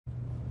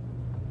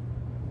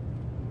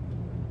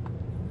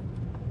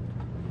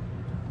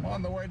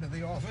On the way to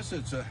the office,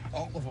 it's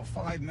all of a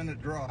 5-minute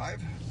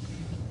drive.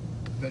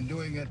 Been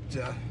doing it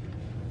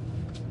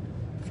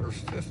for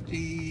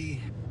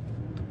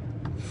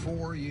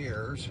 54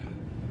 years.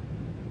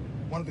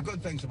 One of the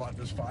good things about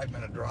this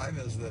 5-minute drive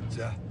is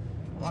that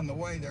on the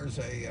way there's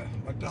a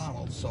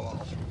McDonald's, so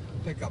I'll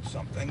pick up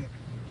something.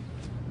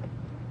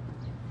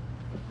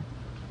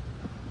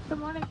 Good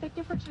morning. Thank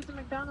you for choosing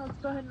McDonald's.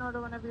 Go ahead and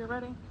order whenever you're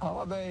ready. I'll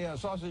have a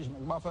sausage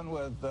McMuffin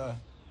with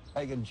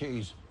egg and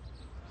cheese.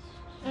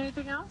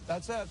 Anything else?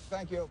 That's it.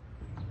 Thank you.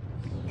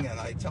 And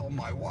I tell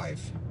my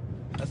wife,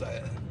 as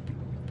I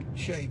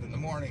shave in the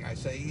morning, I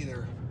say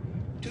either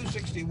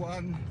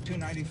 261,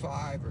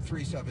 295, or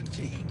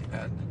 317.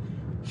 And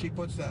she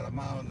puts that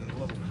amount in a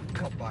little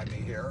cup by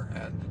me here,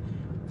 and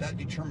that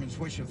determines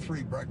which of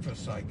 3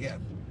 breakfasts I get.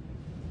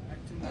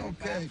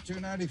 Okay,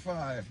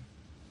 295.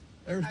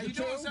 There's How the you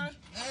two. doing, sir?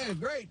 Hey,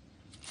 great.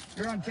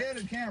 You're on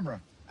candid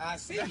camera. I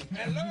see.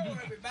 Hello,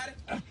 everybody.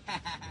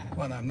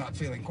 When I'm not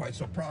feeling quite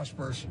so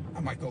prosperous,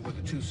 I might go with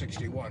the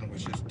 261,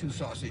 which is 2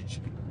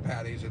 sausage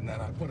patties, and then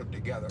I put them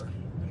together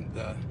and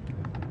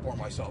pour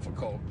myself a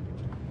Coke.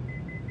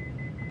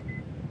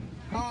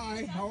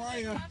 Hi, how are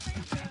you?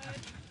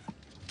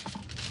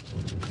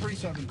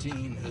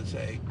 317 is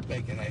a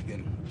bacon, egg,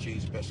 and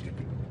cheese biscuit,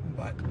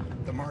 but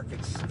the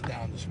market's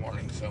down this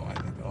morning, so I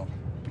think I'll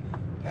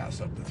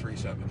pass up the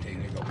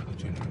 317 and go with the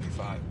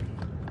 295.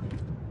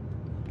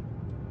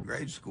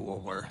 Grade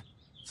school where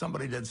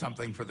somebody did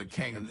something for the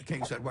king, and the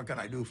king said, "What can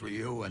I do for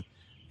you?" And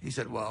he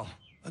said, "Well,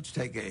 let's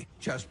take a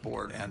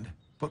chessboard and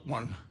put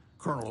 1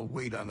 kernel of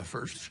wheat on the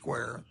first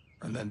square,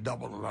 and then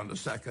double it on the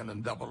second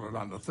and double it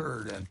on the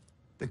third." And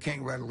the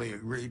king readily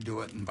agreed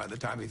to it, and by the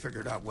time he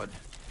figured out what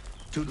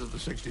 2 to the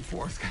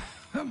 64th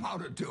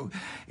amounted to,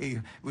 he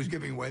was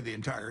giving away the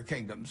entire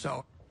kingdom.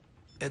 So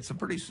it's a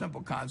pretty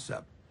simple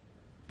concept,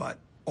 but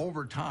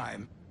over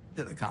time,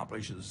 it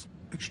accomplishes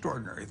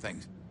extraordinary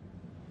things.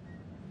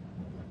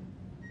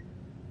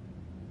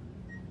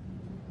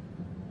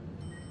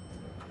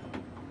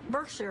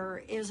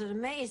 Berkshire is an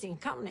amazing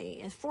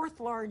company. It's 4th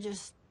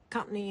largest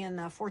company in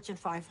the Fortune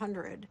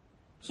 500.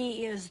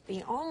 He is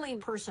the only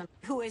person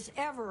who has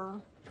ever,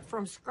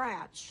 from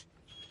scratch,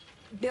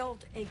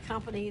 built a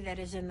company that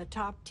is in the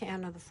top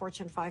 10 of the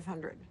Fortune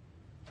 500.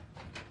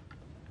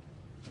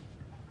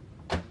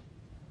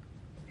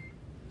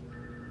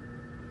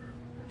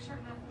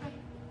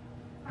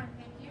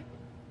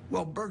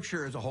 Well,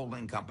 Berkshire is a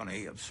holding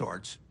company of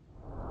sorts.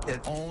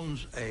 It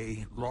owns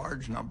a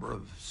large number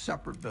of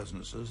separate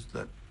businesses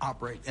that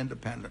operate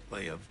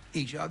independently of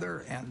each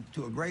other and,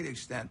 to a great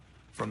extent,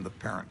 from the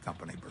parent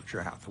company,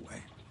 Berkshire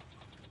Hathaway.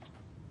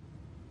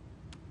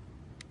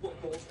 Well,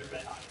 Gold's been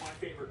red hot. My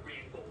favorite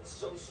green gold.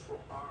 So strong.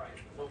 All right.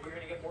 Well, we're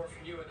going to get more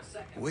from you in a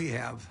second. We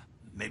have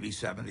maybe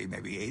 70,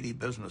 maybe 80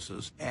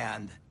 businesses,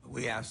 and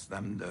we ask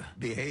them to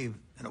behave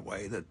in a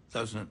way that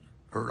doesn't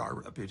hurt our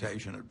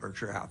reputation at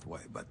Berkshire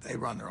Hathaway, but they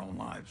run their own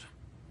lives.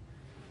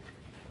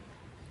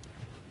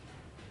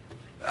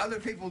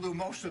 Other people do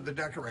most of the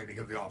decorating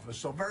of the office,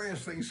 so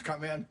various things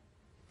come in.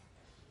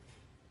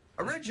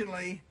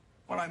 Originally,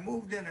 when I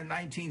moved in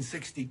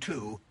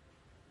 1962,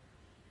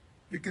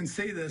 you can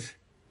see this.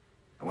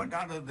 I went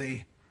down to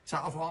the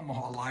South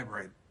Omaha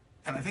Library,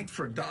 and I think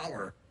for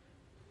 $1,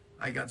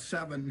 I got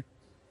 7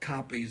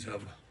 copies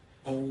of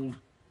old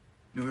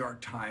New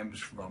York Times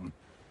from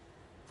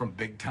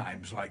big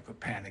times like the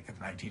Panic of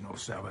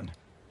 1907.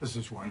 This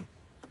is one,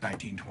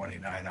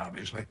 1929,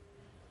 obviously.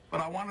 But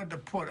I wanted to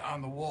put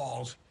on the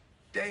walls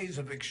days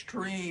of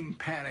extreme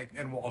panic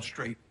in Wall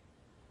Street,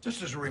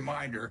 just as a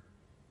reminder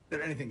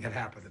that anything can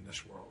happen in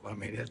this world. I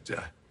mean,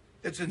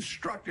 it's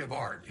instructive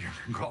art, you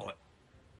can call it.